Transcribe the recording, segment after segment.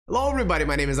Hello everybody,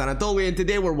 my name is Anatoly and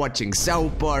today we're watching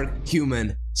South Park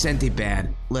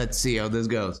HumancenTPad. Let's see how this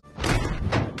goes. Oh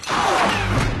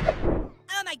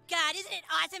my god, isn't it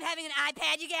awesome having an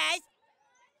iPad, you guys?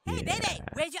 Hey baby,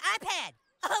 where's your iPad?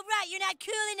 Oh right, you're not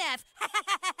cool enough.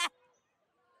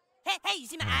 Hey, you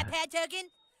see my iPad token?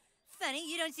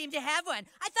 Funny, you don't seem to have one.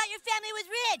 I thought your family was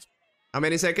rich. How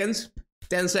many seconds?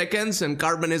 10 seconds and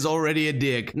Cartman is already a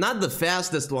dick. Not the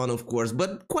fastest one, of course,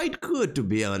 but quite good to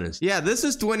be honest. Yeah, this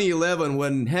is 2011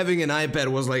 when having an iPad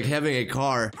was like having a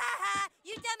car. Haha,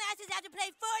 you dumbasses have to play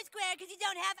Foursquare because you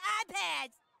don't have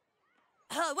iPads.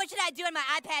 Oh, what should I do on my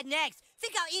iPad next?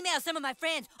 Think I'll email some of my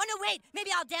friends. Oh no, wait,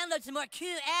 maybe I'll download some more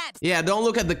cool apps. Yeah, don't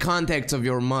look at the contacts of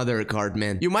your mother,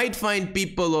 Cartman. You might find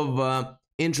people of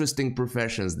interesting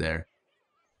professions there.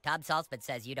 Tom Saltzman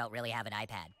says you don't really have an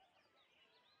iPad.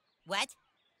 What?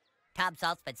 Tom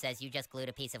Saltzman says you just glued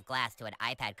a piece of glass to an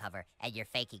iPad cover and you're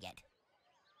faking it.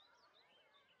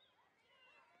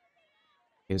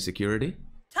 Insecurity?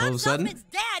 All Tom of a sudden? Saltzman's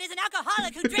dad is an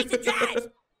alcoholic who drinks and drives.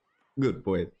 Good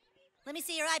point. Let me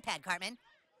see your iPad, Cartman.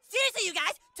 Seriously, you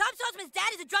guys, Tom Saltzman's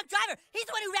dad is a drunk driver. He's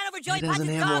the one who ran over Joey doesn't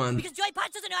Potts' have dog one. because Joey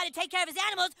Potts doesn't know how to take care of his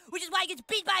animals, which is why he gets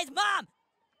beat by his mom.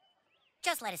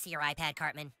 Just let us see your iPad,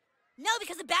 Cartman. No,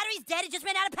 because the battery's dead. It just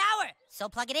ran out of power. So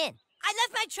plug it in. I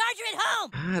left my charger at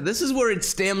home. This is where it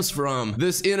stems from.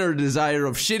 This inner desire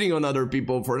of shitting on other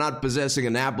people for not possessing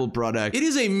an Apple product. It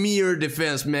is a mere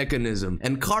defense mechanism,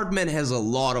 and Cartman has a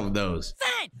lot of those.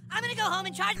 Fine, I'm gonna go home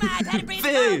and charge my iPad and bring it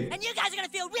Fine. home, and you guys are gonna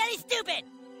feel really stupid.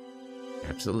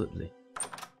 Absolutely.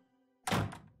 Well,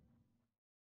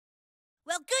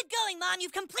 good going, Mom.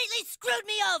 You've completely screwed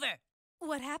me over.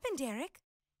 What happened, Derek?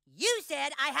 You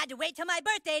said I had to wait till my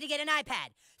birthday to get an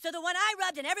iPad. So the one I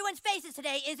rubbed in everyone's faces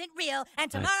today isn't real,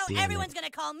 and tomorrow damn everyone's gonna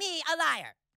call me a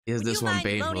liar. Is Would this you one mind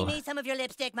painful? loaning me some of your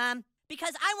lipstick, Mom?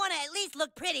 Because I want to at least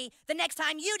look pretty the next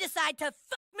time you decide to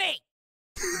fuck me.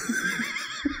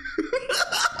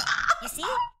 You see?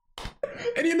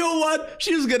 And you know what?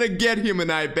 She's gonna get him an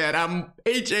iPad. I'm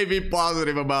HIV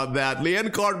positive about that.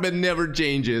 Leanne Cartman never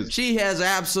changes. She has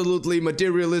absolutely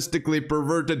materialistically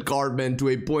perverted Cartman to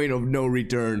a point of no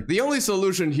return. The only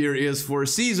solution here is for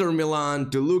Caesar Milan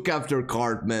to look after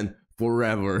Cartman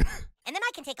forever. And then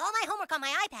I can take all my homework on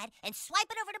my iPad and swipe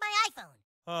it over to my iPhone.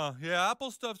 Yeah,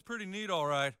 Apple stuff's pretty neat, all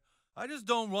right. I just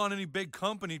don't want any big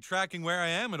company tracking where I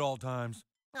am at all times.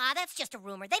 Aw, that's just a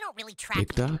rumor. They don't really track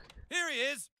TikTok? Here he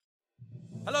is.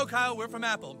 Hello, Kyle. We're from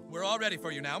Apple. We're all ready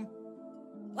for you now.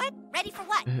 What? Ready for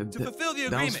what? To fulfill the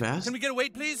that was agreement. fast. Can we get a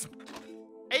weight, please?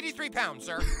 83 pounds,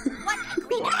 sir. What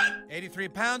agreement? 83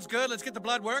 pounds, good. Let's get the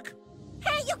blood work.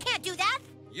 Hey, you can't do that!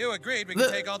 You agreed we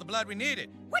could take all the blood we needed.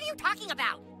 What are you talking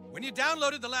about? When you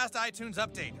downloaded the last iTunes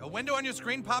update, a window on your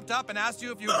screen popped up and asked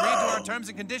you if you agreed to our terms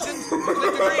and conditions. You clicked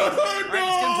agree. All right, let's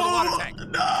get into the water tank.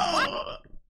 No!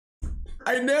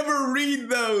 I never read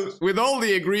those. With all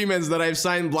the agreements that I've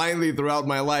signed blindly throughout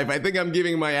my life, I think I'm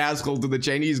giving my asshole to the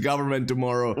Chinese government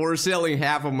tomorrow, or selling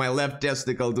half of my left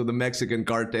testicle to the Mexican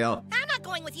cartel. I'm not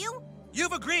going with you.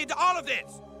 You've agreed to all of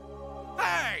this.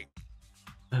 Hey!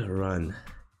 Run.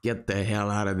 Get the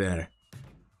hell out of there.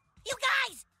 You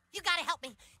guys! You gotta help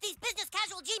me. These business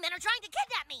casual G-men are trying to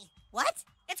kidnap me. What?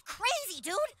 It's crazy,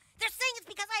 dude. They're saying it's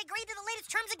because I agreed to the latest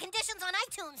terms and conditions on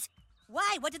iTunes.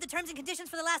 Why? What did the terms and conditions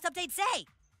for the last update say?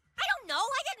 I don't know.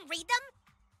 I didn't read them.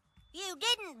 You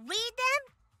didn't read them?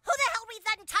 Who the hell reads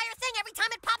that entire thing every time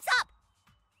it pops up?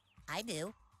 I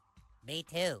do. Me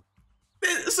too.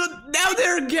 So now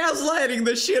they're gaslighting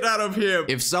the shit out of him.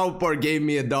 If South Park gave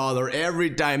me $1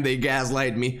 every time they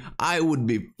gaslight me, I would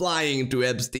be flying to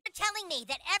Epstein. You're telling me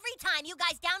that every time you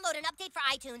guys download an update for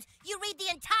iTunes, you read the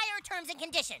entire terms and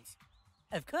conditions?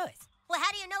 Of course. Well,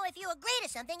 how do you know if you agree to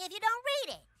something if you don't read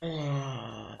it?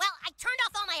 Well, I turned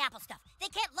off all my Apple stuff. They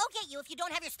can't locate you if you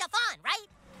don't have your stuff on, right?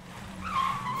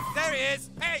 There he is.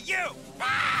 Hey, you!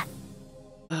 Ah!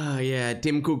 Yeah,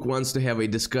 Tim Cook wants to have a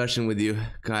discussion with you,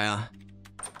 Kyle.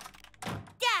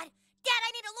 Dad,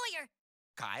 I need a lawyer.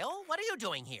 Kyle, what are you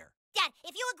doing here? Dad,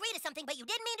 if you agree to something but you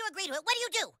didn't mean to agree to it, what do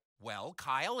you do? Well,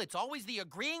 Kyle, it's always the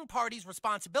agreeing party's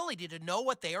responsibility to know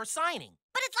what they are signing.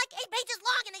 But it's like 8 pages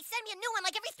long and they send me a new one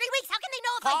like every 3 weeks. How can they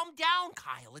know if Calm down,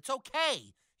 Kyle. It's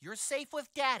okay. You're safe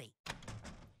with Daddy.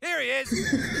 Here he is.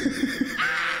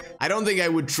 I don't think I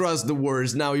would trust the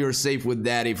words, "Now you're safe with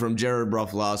Daddy" from Jared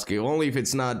Broflovski, only if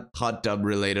it's not hot tub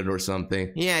related or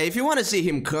something. Yeah, if you want to see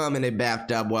him come in a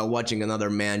bathtub while watching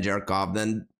another man jerk off,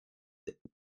 then...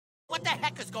 What the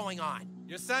heck is going on?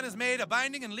 Your son has made a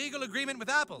binding and legal agreement with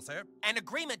Apple, sir. An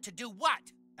agreement to do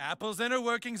what? Apple's inner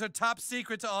workings are top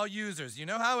secret to all users. You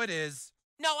know how it is.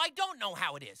 No, I don't know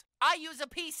how it is. I use a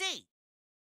PC.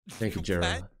 Thank you,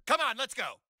 Gerald. Come on, let's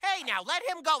go. Hey, now, let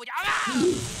him go.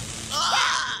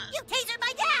 You tasered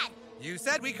my dad! You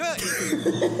said we could.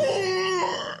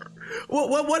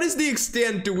 What is the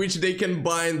extent to which they can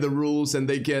bind the rules and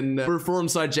they can perform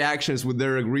such actions with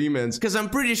their agreements? Because I'm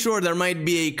pretty sure there might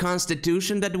be a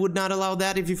constitution that would not allow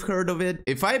that, if you've heard of it.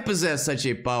 If I possess such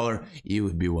a power, you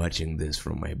would be watching this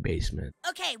from my basement.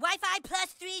 Okay, Wi-Fi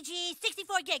plus 3G,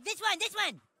 64 gig. This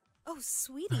one. Oh,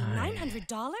 sweetie,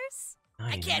 $900?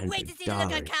 I can't wait to see the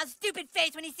look on Kyle's stupid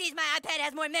face when he sees my iPad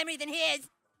has more memory than his.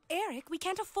 Eric, we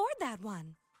can't afford that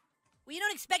one. Well, you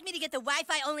don't expect me to get the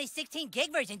Wi-Fi only 16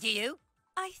 gig version, do you?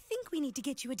 I think we need to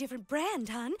get you a different brand,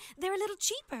 hon. They're a little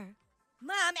cheaper.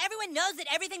 Mom, everyone knows that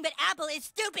everything but Apple is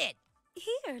stupid.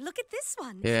 Here, look at this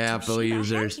one. Yeah, Apple Toshiba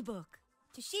users. Handybook.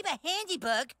 Toshiba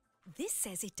Handybook? This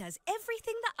says it does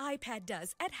everything the iPad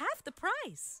does at half the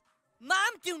price. Mom,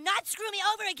 do not screw me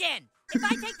over again. If I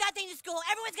take that thing to school,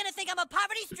 everyone's gonna think I'm a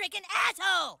poverty-stricken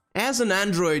asshole. As an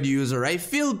Android user, I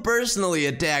feel personally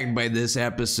attacked by this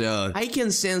episode. I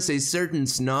can sense a certain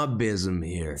snobism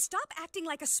here. Stop acting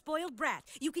like a spoiled brat.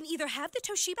 You can either have the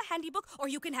Toshiba Handybook or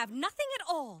you can have nothing at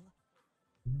all.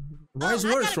 Wise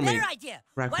I words got a from me. better idea.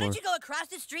 Why don't you go across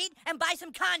the street and buy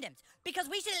some condoms? Because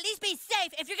we should at least be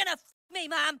safe if you're gonna f me,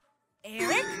 Mom.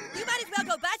 Eric? You might as well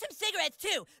go buy some cigarettes,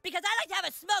 too, because I like to have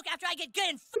a smoke after I get good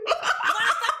and f. You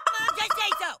wanna fuck, Mom? Just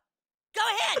say so. Go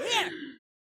ahead, here.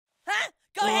 Huh?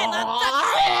 Go ahead, Mom. Fuck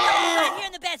me. Right here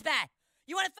in the Best Buy.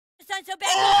 You wanna fuck your son so bad?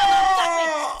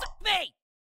 Fuck me.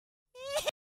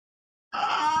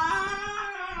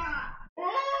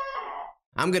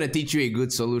 I'm gonna teach you a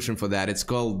good solution for that. It's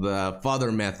called the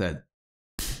father method.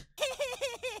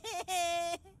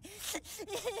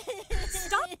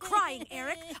 Stop crying,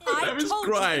 Eric. I was told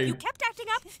crying. you if you kept acting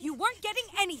up, you weren't getting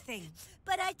anything.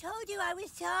 But I told you I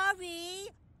was sorry.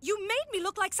 You made me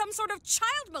look like some sort of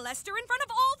child molester in front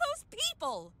of all those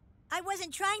people. I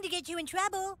wasn't trying to get you in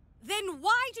trouble. Then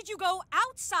why did you go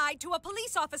outside to a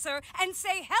police officer and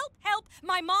say, help, help,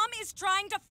 my mom is trying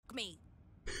to f me?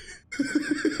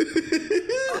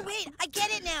 Oh, wait, I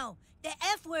get it now. The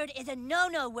F word is a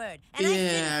no-no word, and I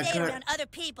shouldn't say it around other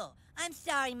people. I'm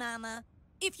sorry, Mama.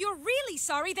 If you're really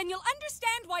sorry, then you'll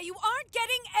understand why you aren't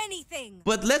getting anything.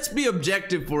 But let's be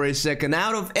objective for a second.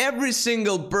 Out of every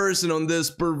single person on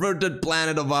this perverted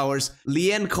planet of ours,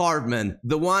 Leanne Cartman,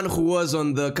 the one who was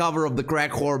on the cover of the Crack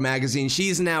Whore magazine,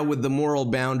 she's now with the moral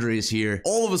boundaries here.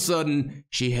 All of a sudden,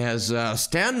 she has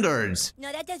standards.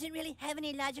 No, that doesn't really have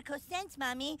any logical sense,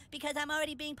 Mommy, because I'm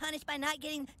already being punished by not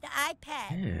getting the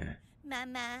iPad. Yeah.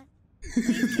 Mama,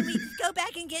 please, can we go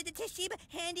back and get the Toshiba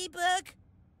Handybook?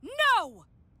 No!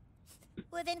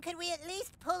 Well, then could we at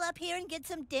least pull up here and get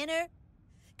some dinner?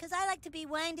 Because I like to be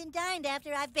wined and dined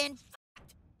after I've been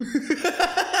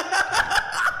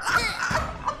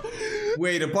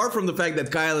Wait, apart from the fact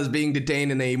that Kyle is being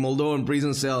detained in a Moldovan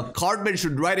prison cell, Cartman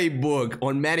should write a book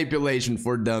on manipulation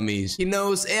for dummies. He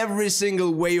knows every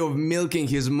single way of milking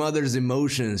his mother's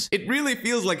emotions. It really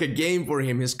feels like a game for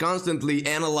him. He's constantly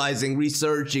analyzing,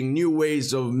 researching new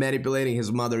ways of manipulating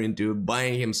his mother into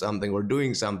buying him something or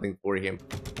doing something for him.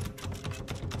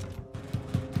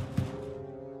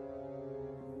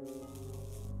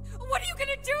 What are you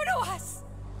gonna do to us?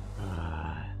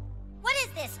 What is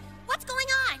this? What's going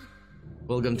on?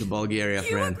 Welcome to Bulgaria,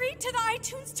 You friend. agreed to the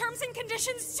iTunes terms and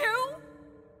conditions too?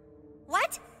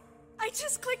 What? I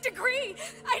just clicked agree.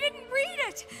 I didn't read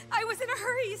it. I was in a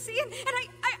hurry, you see, and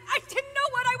I didn't know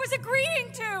what I was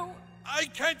agreeing to. I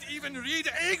can't even read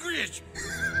English.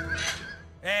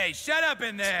 Hey, shut up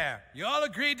in there. You all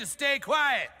agreed to stay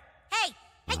quiet. Hey,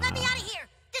 let me out of here.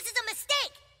 This is a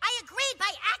mistake. I agreed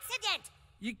by accident.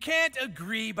 You can't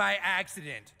agree by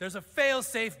accident. There's a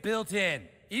fail-safe built in.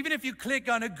 Even if you click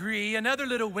on agree, another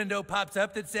little window pops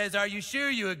up that says, are you sure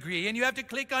you agree? And you have to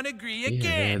click on agree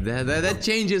again. Yeah, that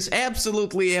changes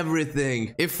absolutely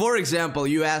everything. If, for example,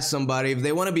 you ask somebody if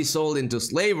they want to be sold into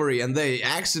slavery and they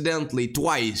accidentally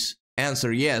twice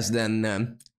answer yes,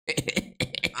 then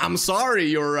I'm sorry,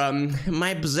 you're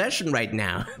my possession right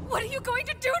now. What are you going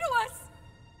to do to us?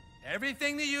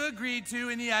 Everything that you agreed to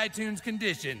in the iTunes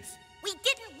conditions. We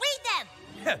didn't read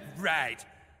them. Right.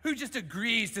 Who just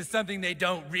agrees to something they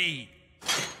don't read?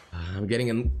 I'm getting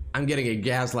a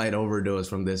gaslight overdose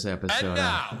from this episode. And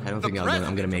now, I don't think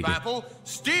I'm gonna make it. Apple,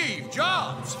 Steve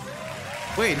Jobs.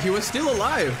 Wait, he was still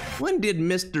alive. When did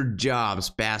Mr. Jobs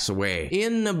pass away?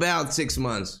 In about 6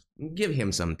 months. Give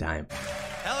him some time.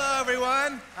 Hello,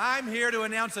 everyone. I'm here to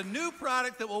announce a new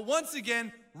product that will once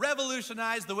again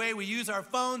revolutionize the way we use our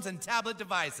phones and tablet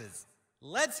devices.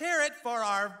 Let's hear it for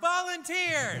our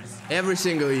volunteers. Every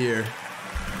single year.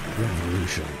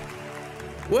 Revolution.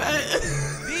 What?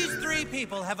 These three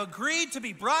people have agreed to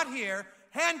be brought here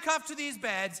handcuffed to these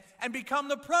beds and become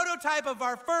the prototype of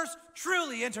our first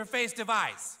truly interface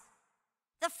device.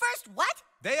 The first what?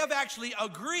 They have actually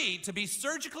agreed to be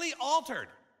surgically altered.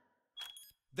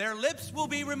 Their lips will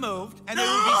be removed, and they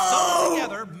will be sewn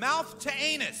together, mouth to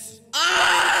anus.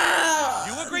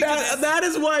 You agree to this? That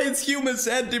is why it's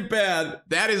HumancentiPad.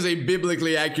 That is a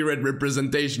biblically accurate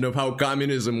representation of how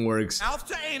communism works. Mouth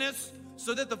to anus,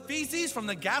 so that the feces from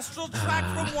the gastral tract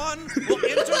from one will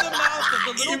enter the mouth of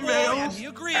the little boy, and he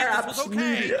agreed this was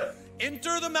okay.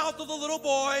 Enter the mouth of the little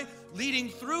boy, leading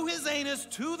through his anus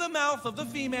to the mouth of the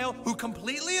female, who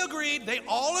completely agreed, they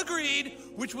all agreed,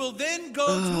 which will then go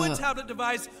to a tablet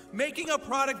device, making a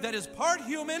product that is part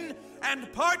human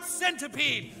and part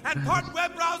centipede, and part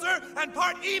web browser and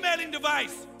part emailing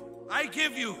device. I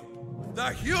give you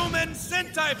the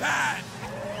HumancentiPad.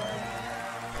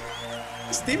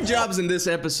 Steve Jobs in this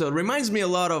episode reminds me a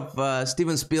lot of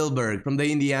Steven Spielberg from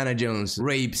the Indiana Jones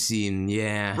rape scene,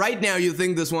 yeah. Right now you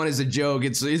think this one is a joke,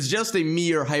 it's just a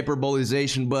mere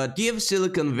hyperbolization, but give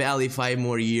Silicon Valley 5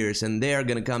 more years and they're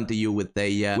gonna come to you with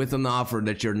an offer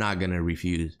that you're not gonna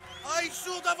refuse. I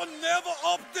should have never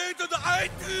updated the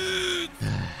iTunes!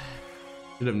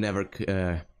 Should have never,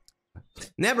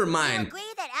 never mind. You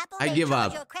agree that Apple I may give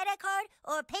charge up. your credit card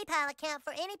or PayPal account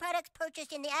for any products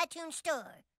purchased in the iTunes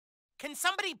store? Can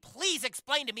somebody please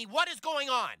explain to me what is going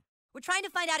on? We're trying to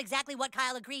find out exactly what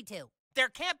Kyle agreed to. There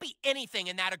can't be anything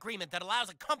in that agreement that allows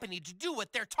a company to do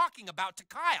what they're talking about to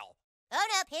Kyle.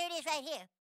 Hold up, here it is right here.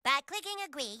 By clicking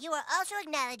agree, you are also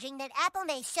acknowledging that Apple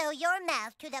may sew your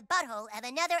mouth to the butthole of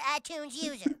another iTunes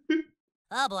user.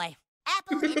 Oh boy.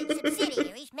 Apple and its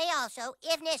subsidiaries may also,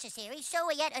 if necessary,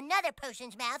 sew yet another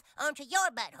person's mouth onto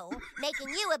your butthole, making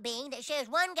you a being that shares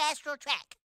one gastral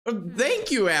tract.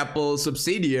 Thank you, Apple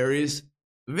subsidiaries.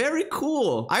 Very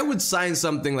cool. I would sign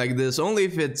something like this only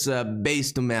if it's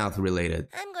base to mouth related.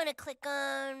 I'm gonna click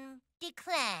on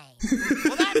decline.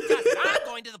 Well, that's just I'm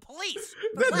going to the police.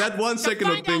 That 1 second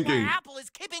to of find out thinking. where Apple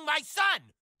is keeping my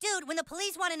son. Dude, when the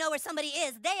police want to know where somebody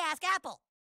is, they ask Apple.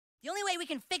 The only way we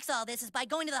can fix all this is by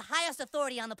going to the highest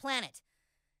authority on the planet.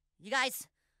 You guys,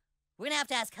 we're gonna have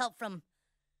to ask help from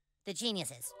the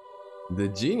geniuses. The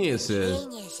geniuses.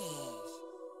 Geniuses.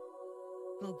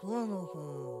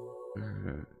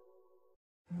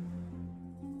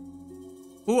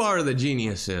 Who are the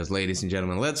geniuses, ladies and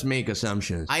gentlemen? Let's make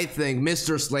assumptions. I think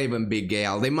Mr. Slave and Big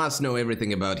Gal, they must know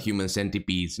everything about human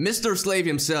centipedes. Mr. Slave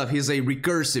himself, he's a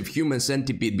recursive human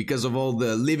centipede because of all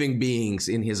the living beings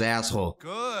in his asshole.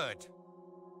 Good.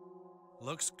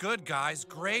 Looks good, guys.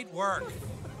 Great work.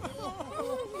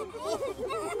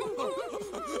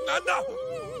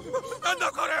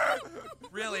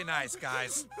 Really nice,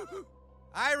 guys.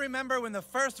 I remember when the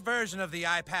first version of the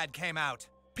iPad came out.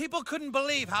 People couldn't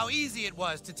believe how easy it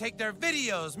was to take their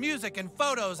videos, music, and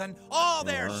photos and all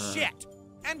their shit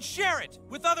and share it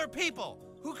with other people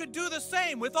who could do the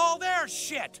same with all their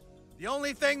shit. The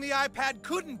only thing the iPad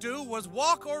couldn't do was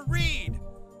walk or read.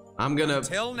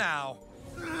 Until now.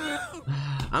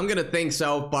 I'm gonna thank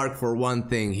South Park for one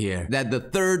thing here. That the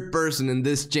third person in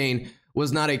this chain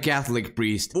was not a Catholic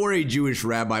priest or a Jewish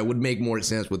rabbi would make more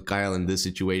sense with Kyle in this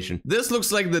situation. This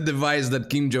looks like the device that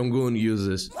Kim Jong-un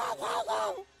uses.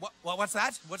 What's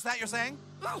that? What's that you're saying?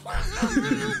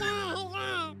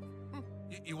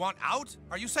 You want out?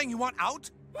 Are you saying you want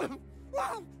out?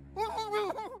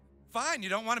 Fine, you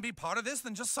don't want to be part of this?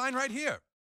 Then just sign right here.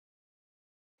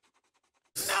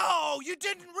 No, you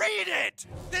didn't read it!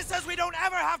 This says we don't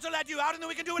ever have to let you out and then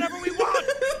we can do whatever we want!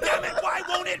 Damn it, why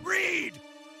won't it read?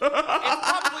 It's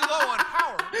probably low on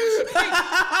power.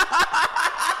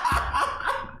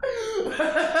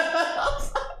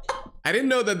 I didn't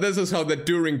know that this is how the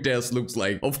Turing test looks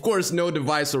like. Of course, no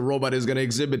device or robot is gonna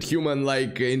exhibit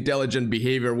human-like intelligent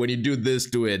behavior when you do this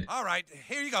to it. All right,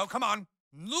 here you go, come on.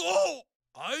 No,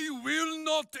 I will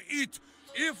not eat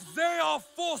if they are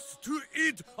forced to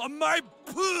eat my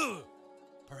poo.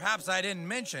 Perhaps I didn't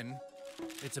mention,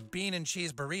 it's a bean and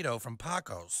cheese burrito from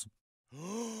Paco's.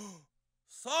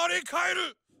 Sorry,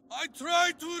 Kyle. I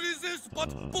tried to resist, but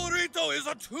burrito is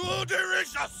too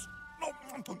delicious.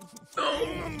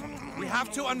 We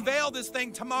have to unveil this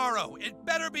thing tomorrow. It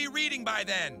better be reading by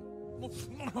then. Oh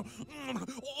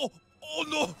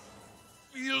no.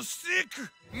 Feel sick.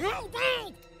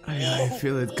 I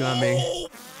feel it coming.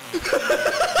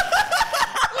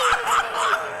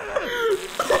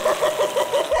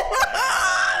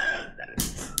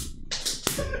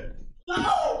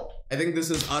 I think this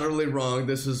is utterly wrong.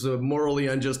 This is morally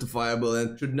unjustifiable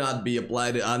and should not be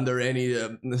applied under any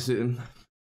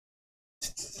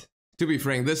To be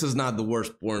frank, this is not the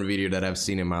worst porn video that I've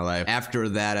seen in my life. After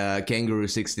that Kangaroo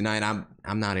 69,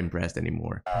 I'm not impressed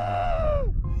anymore.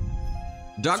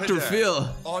 Dr. Phil.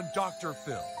 On Dr.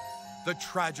 Phil, the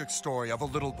tragic story of a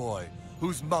little boy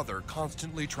whose mother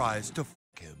constantly tries to f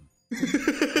him.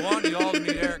 I want you all to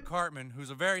meet Eric Cartman,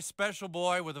 who's a very special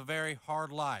boy with a very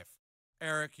hard life.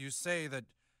 Eric, you say that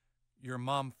your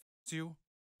mom f***s you?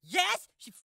 Yes? She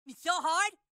f***ed me so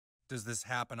hard? Does this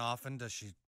happen often? Does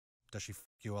she f***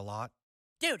 you a lot?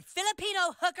 Dude,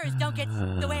 Filipino hookers don't get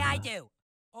the way I do.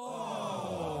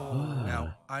 Oh.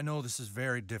 Now, I know this is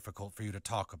very difficult for you to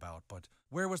talk about, but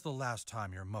where was the last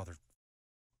time your mother...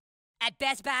 At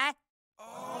Best Buy?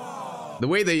 The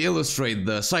way they illustrate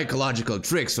the psychological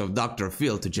tricks of Dr.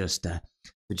 Phil to just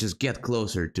get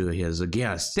closer to his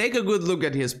guests. Take a good look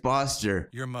at his posture.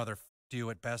 Your mother f***ed you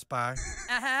at Best Buy?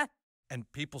 Uh-huh. And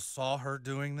people saw her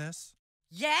doing this?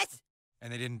 Yes?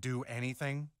 And they didn't do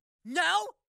anything? No?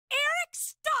 Eric,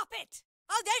 stop it!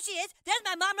 Oh, there she is. There's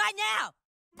my mom right now.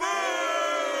 Boo!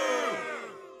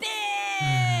 Boo!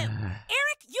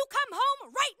 Eric, you come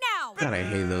home right now! God, I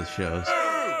hate those shows.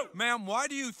 Ma'am, why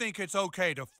do you think it's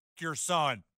okay to f*** your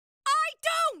son? I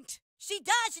don't! She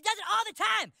does. She does it all the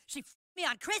time. She f***ed me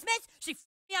on Christmas. She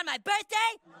f***ed me on my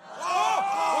birthday.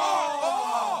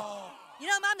 You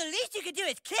know, Mom, the least you could do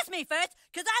is kiss me first,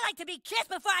 because I like to be kissed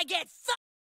before I get f***ed.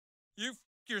 You f***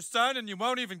 your son and you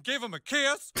won't even give him a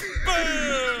kiss? Boo!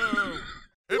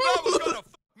 If I was gonna f***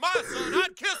 my son,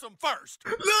 I'd kiss him first.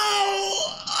 No!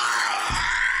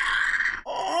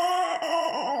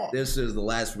 This is the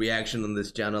last reaction on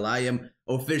this channel. I am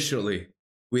officially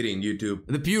quitting YouTube.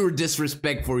 The pure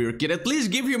disrespect for your kid. At least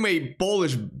give him a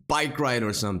Polish bike ride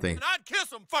or something. And I'd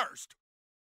kiss him first.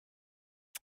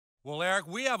 Well, Eric,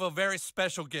 we have a very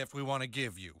special gift we want to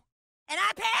give you. An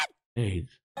iPad? Hey.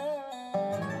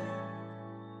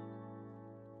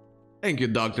 Thank you,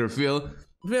 Dr. Phil.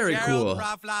 Very cool.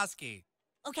 Raflowski.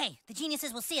 Okay, the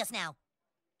geniuses will see us now.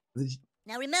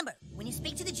 Now remember, when you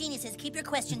speak to the geniuses, keep your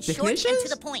questions short and to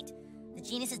the point. The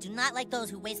geniuses do not like those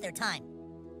who waste their time.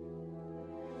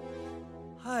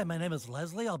 Hi, my name is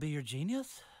Leslie. I'll be your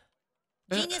genius.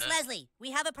 Genius Leslie,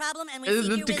 we have a problem and we The seek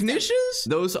your wisdom. technicians?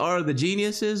 Those are the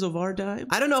geniuses of our time?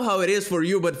 I don't know how it is for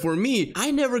you, but for me,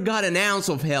 I never got an ounce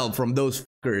of help from those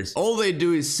fuckers. All they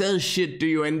do is sell shit to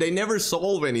you and they never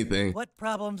solve anything. What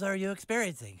problems are you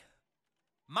experiencing?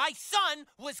 My son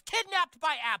was kidnapped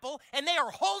by Apple, and they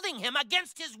are holding him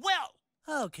against his will.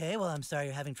 Okay, well, I'm sorry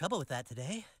you're having trouble with that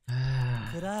today.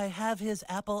 Could I have his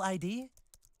Apple ID?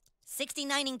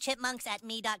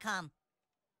 69ingchipmunks@me.com.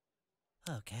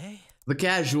 Okay. The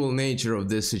casual nature of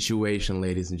this situation,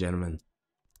 ladies and gentlemen.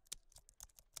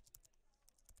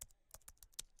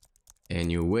 And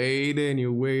you wait, and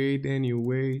you wait, and you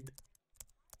wait.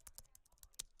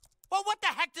 Well, what the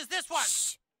heck does this one?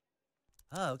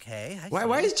 Okay.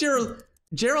 Why is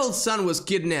Gerald's son was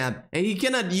kidnapped and he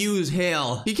cannot use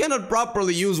hell. He cannot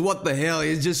properly use what the hell.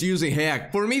 He's just using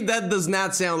heck. For me, that does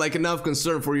not sound like enough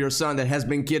concern for your son that has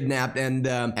been kidnapped and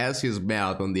has his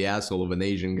mouth on the asshole of an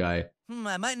Asian guy.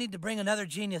 I might need to bring another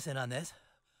genius in on this.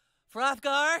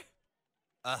 Frothgar?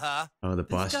 Uh-huh. Oh, the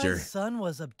posture. This guy's son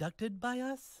was abducted by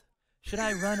us? Should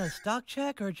I run a stock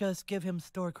check or just give him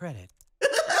store credit? No,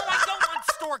 I don't want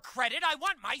store credit. I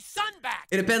want my son back.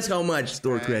 It depends how much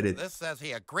store credit. This says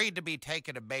he agreed to be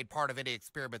taken and made part of any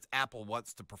experiments Apple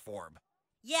wants to perform.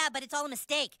 Yeah, but it's all a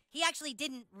mistake. He actually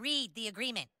didn't read the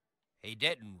agreement. He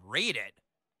didn't read it.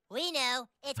 We know.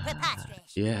 It's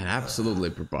preposterous. Yeah, absolutely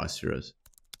preposterous.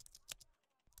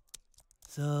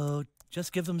 So,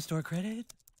 just give them store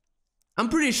credit? I'm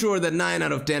pretty sure that 9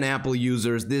 out of 10 Apple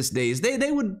users these days,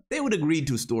 they would agree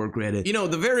to store credit. You know,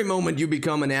 the very moment you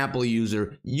become an Apple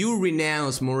user, you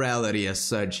renounce morality as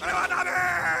such.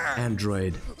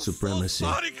 Android supremacy.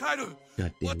 So sorry, Kaido,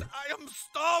 God damn but it. I am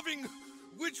starving.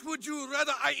 Which would you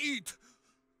rather I eat?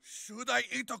 Should I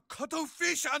eat a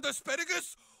cuttlefish and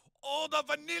asparagus or the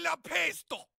vanilla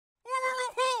pesto?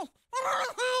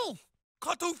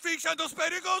 Cuttlefish and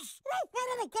asparagus?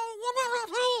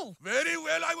 Very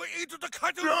well, I will eat the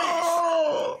cuttlefish.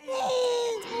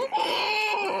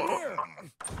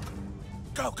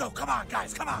 Go, come on,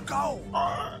 guys, come on, go.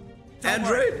 Don't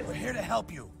worry, Android? we're here to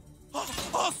help you.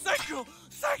 Oh, thank you.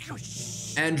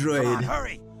 Shh. Android. Come on,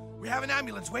 hurry. We have an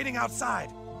ambulance waiting outside.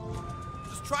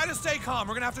 Just try to stay calm.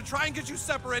 We're gonna have to try and get you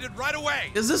separated right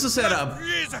away. Is this a setup?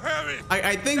 Please hurry.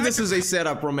 I think this is a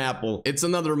setup from Apple. It's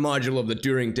another module of the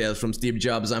Turing test from Steve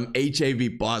Jobs. I'm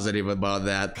HIV positive about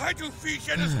that. Cuttlefish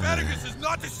and asparagus is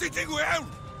not sitting well.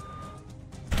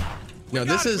 No,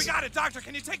 this is... We got it, doctor.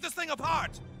 Can you take this thing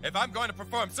apart? If I'm going to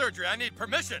perform surgery, I need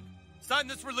permission. Sign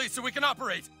this release so we can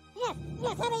operate.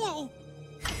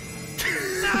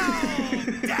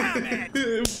 Damn it!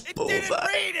 It didn't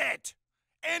read it!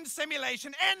 End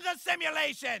simulation! End the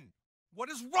simulation! What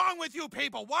is wrong with you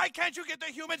people? Why can't you get the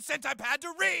HumancenTiPad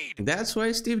to read? That's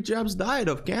why Steve Jobs died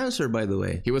of cancer, by the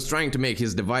way. He was trying to make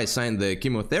his device sign the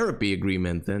chemotherapy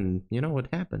agreement, and you know what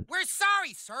happened. We're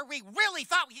sorry, sir. We really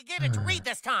thought we could get it to read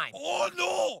this time. Oh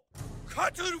no!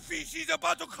 Cuttlefish is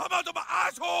about to come out of my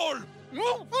asshole!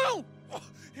 Oh,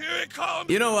 here it comes!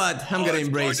 You know what? I'm gonna it's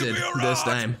embrace going it to be a this rot.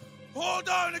 time. Hold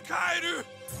on, Kairu!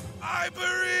 I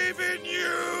believe in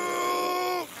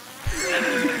you!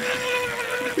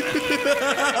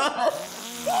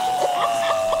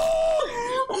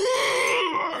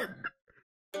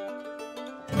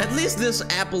 At least this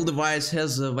Apple device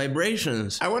has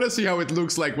vibrations. I want to see how it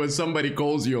looks like when somebody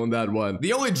calls you on that one.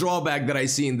 The only drawback that I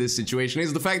see in this situation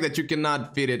is the fact that you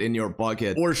cannot fit it in your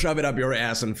pocket or shove it up your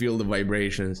ass and feel the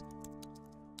vibrations.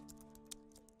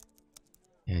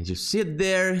 And you sit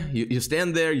there, you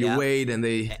stand there, you wait, and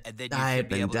they then type you and should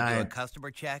be able to do a type.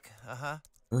 customer check.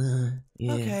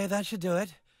 Yeah. Okay, that should do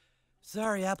it.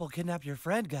 Sorry Apple kidnapped your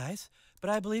friend, guys, but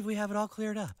I believe we have it all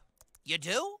cleared up. You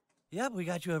do? Yep, we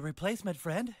got you a replacement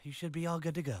friend. You should be all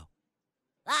good to go.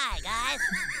 Bye, guys.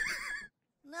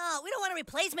 No, we don't want a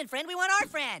replacement friend. We want our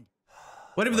friend.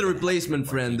 What if the replacement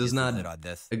friend does not on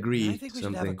this. agree I think we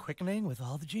should have a something? quickening with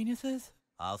all the geniuses.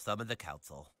 I'll summon the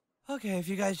council. Okay, if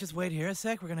you guys just wait here a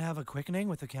sec, we're gonna have a quickening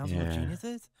with the Council of Yeah.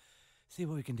 Geniuses. See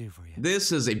what we can do for you.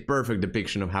 This is a perfect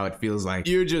depiction of how it feels like.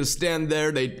 You just stand there,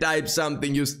 they type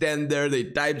something, you stand there, they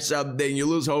type something, you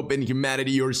lose hope in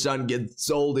humanity, your son gets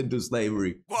sold into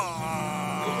slavery.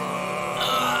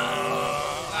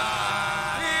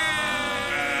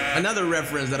 Another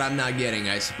reference that I'm not getting,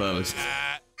 I suppose.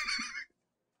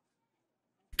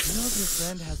 You know if your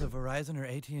friend has a Verizon or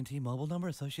AT&T mobile number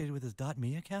associated with his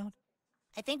 .me account?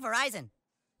 I think Verizon.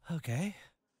 Okay.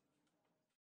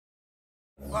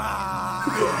 Why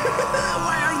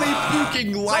are they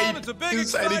puking light It's a big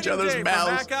inside each exciting other's day for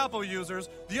mouths? Mac Apple users,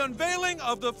 the unveiling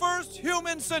of the first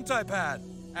HumancenTiPad.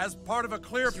 As part of a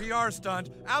clear PR stunt,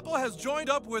 Apple has joined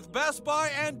up with Best Buy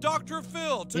and Dr.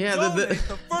 Phil to donate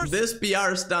the first... This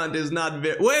PR stunt is not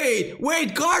very...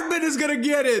 Wait, Cartman is gonna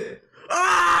get it!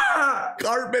 Ah!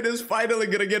 Cartman is finally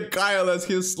gonna get Kyle as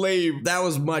his slave. That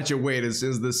was much awaited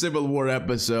since the Civil War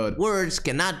episode. Words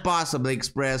cannot possibly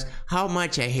express how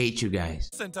much I hate you guys.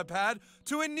 HumancenTiPad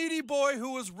to a needy boy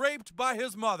who was raped by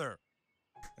his mother.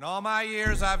 In all my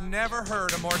years, I've never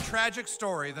heard a more tragic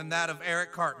story than that of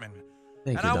Eric Cartman.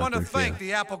 Thank And you, I want to Dr. thank Phil.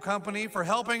 the Apple Company for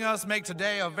helping us make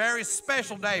today a very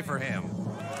special day for him.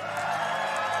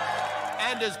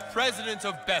 And as president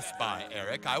of Best Buy,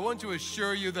 Eric, I want to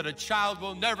assure you that a child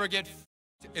will never get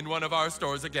in one of our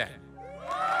stores again.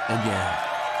 Again.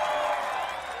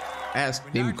 Ask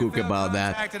Tim Cook about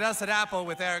that. Contacted us at Apple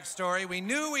with Eric's story. We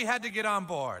knew we had to get on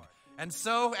board. And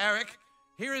so, Eric,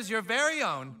 here is your very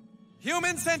own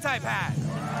HumancenTiPad.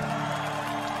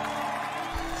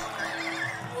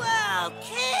 Whoa,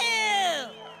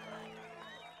 kill!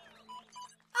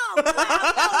 Oh,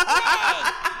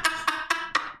 wow,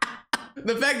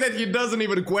 The fact that he doesn't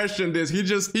even question this, he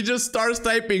just starts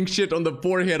typing shit on the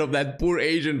forehead of that poor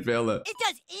Asian fella. It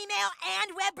does email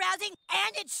and web browsing,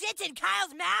 and it shits in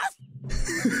Kyle's mouth?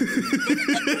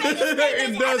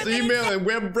 It does email and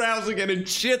web browsing and it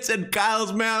shits in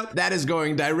Kyle's mouth. That is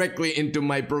going directly into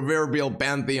my proverbial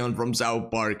pantheon from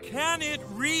South Park. Can it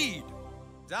read?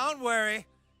 Don't worry.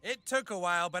 It took a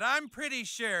while, but I'm pretty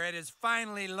sure it has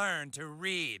finally learned to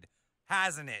read,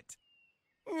 hasn't it?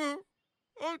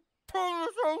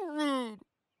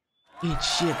 Eat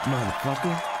shit,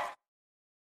 motherfucker.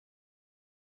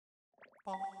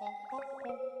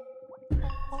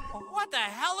 What the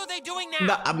hell are they doing now?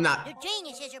 No, I'm not. The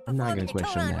geniuses are I'm not performing gonna the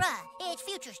question Toron that. Ra. It's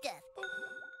future stuff.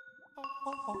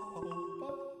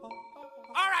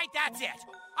 All right, that's it.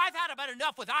 I've had about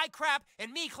enough with iCrap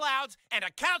and me clouds and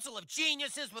a council of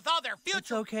geniuses with all their It's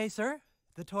future. okay, sir.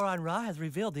 The Toron Ra has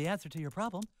revealed the answer to your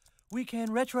problem. We can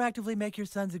retroactively make your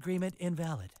son's agreement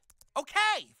invalid.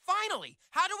 Okay, finally.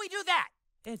 How do we do that?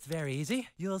 It's very easy.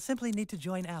 You'll simply need to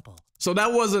join Apple. So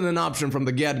that wasn't an option from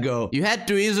the get-go. You had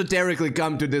to esoterically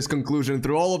come to this conclusion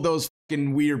through all of those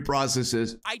fucking weird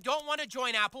processes. I don't want to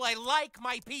join Apple. I like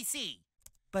my PC.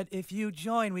 But if you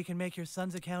join, we can make your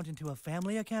son's account into a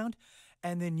family account,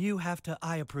 and then you have to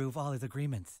I-approve all his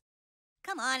agreements.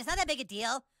 Come on, it's not that big a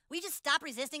deal. We just stop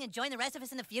resisting and join the rest of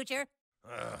us in the future.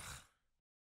 Ugh.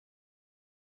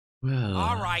 Well,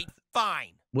 All right,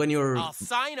 fine. when your I'll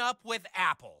sign up with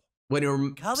Apple. when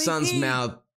your Cubby son's Pete.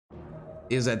 mouth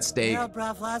is at stake. Harold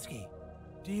Broflovsky.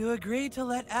 Do you agree to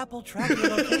let Apple track your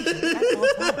location at all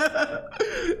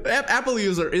times? Apple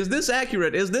user, is this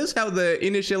accurate? Is this how the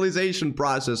initialization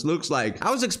process looks like? I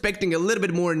was expecting a little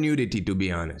bit more nudity, to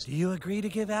be honest. Do you agree to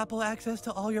give Apple access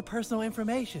to all your personal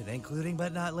information, including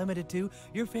but not limited to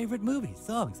your favorite movies,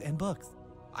 songs, and books?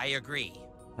 I agree.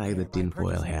 I like the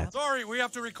tinfoil hat. Sorry, we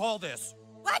have to recall this.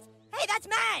 What? Hey, that's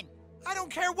mine! I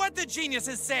don't care what the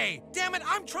geniuses say. Damn it,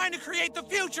 I'm trying to create the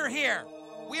future here.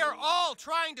 We are all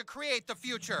trying to create the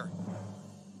future.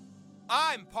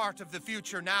 I'm part of the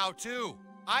future now, too.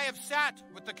 I have sat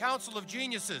with the Council of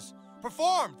Geniuses,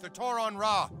 performed the Toron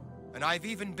Ra, and I've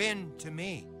even been to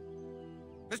me.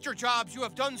 Mr. Jobs, you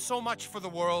have done so much for the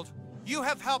world. You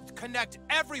have helped connect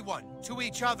everyone to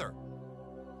each other.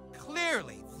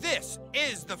 Clearly, this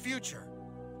is the future.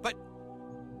 But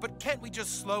can't we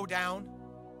just slow down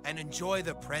and enjoy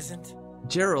the present?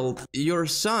 Gerald, your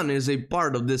son is a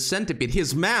part of this centipede.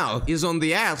 His mouth is on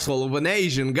the asshole of an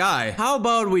Asian guy. How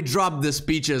about we drop the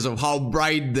speeches of how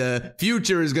bright the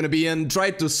future is gonna be and try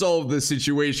to solve the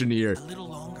situation here? A little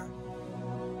longer?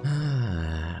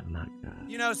 My God.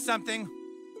 You know something?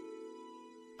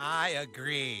 I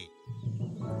agree.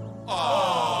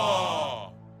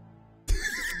 Oh!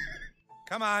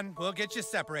 Come on, we'll get you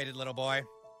separated, little boy.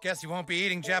 Guess you won't be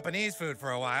eating Japanese food for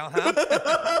a while, huh?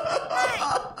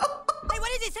 Hey,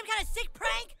 what is this, some kind of sick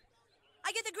prank?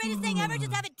 I get the greatest thing ever,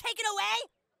 just have it taken away?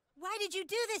 Why did you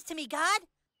do this to me, God?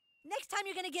 Next time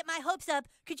you're gonna get my hopes up,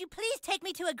 could you please take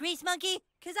me to a grease monkey?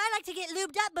 Cause I like to get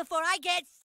lubed up before I get...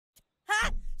 Huh?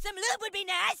 Some lube would be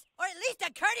nice, or at least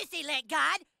a courtesy lick,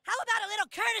 God. How about a little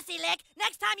courtesy lick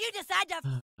next time you decide to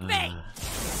f me?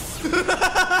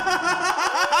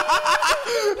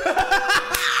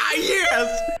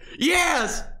 Yes!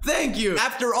 Yes! Thank you!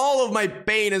 After all of my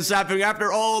pain and suffering,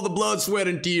 after all the blood, sweat,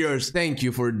 and tears, thank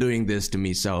you for doing this to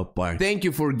me, South Park. Thank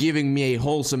you for giving me a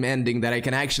wholesome ending that I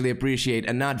can actually appreciate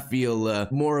and not feel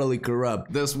morally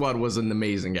corrupt. This one was an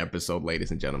amazing episode,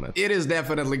 ladies and gentlemen. It is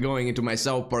definitely going into my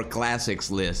South Park classics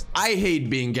list. I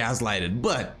hate being gaslighted,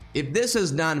 but if this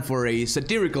is done for a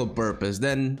satirical purpose,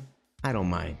 then I don't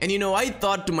mind. And you know, I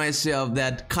thought to myself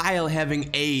that Kyle having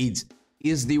AIDS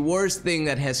is the worst thing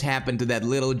that has happened to that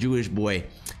little Jewish boy.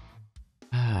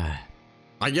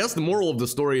 I guess the moral of the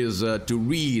story is to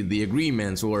read the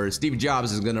agreements, or Steve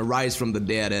Jobs is gonna rise from the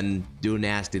dead and do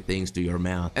nasty things to your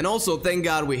mouth. And also, thank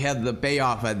God we had the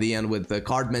payoff at the end with the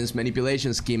Cartman's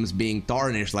manipulation schemes being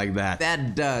tarnished like that.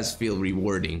 That does feel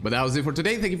rewarding. But that was it for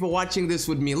today. Thank you for watching this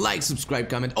with me. Like, subscribe,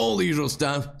 comment, all the usual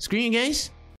stuff. Screw you guys.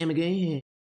 I'm a gay.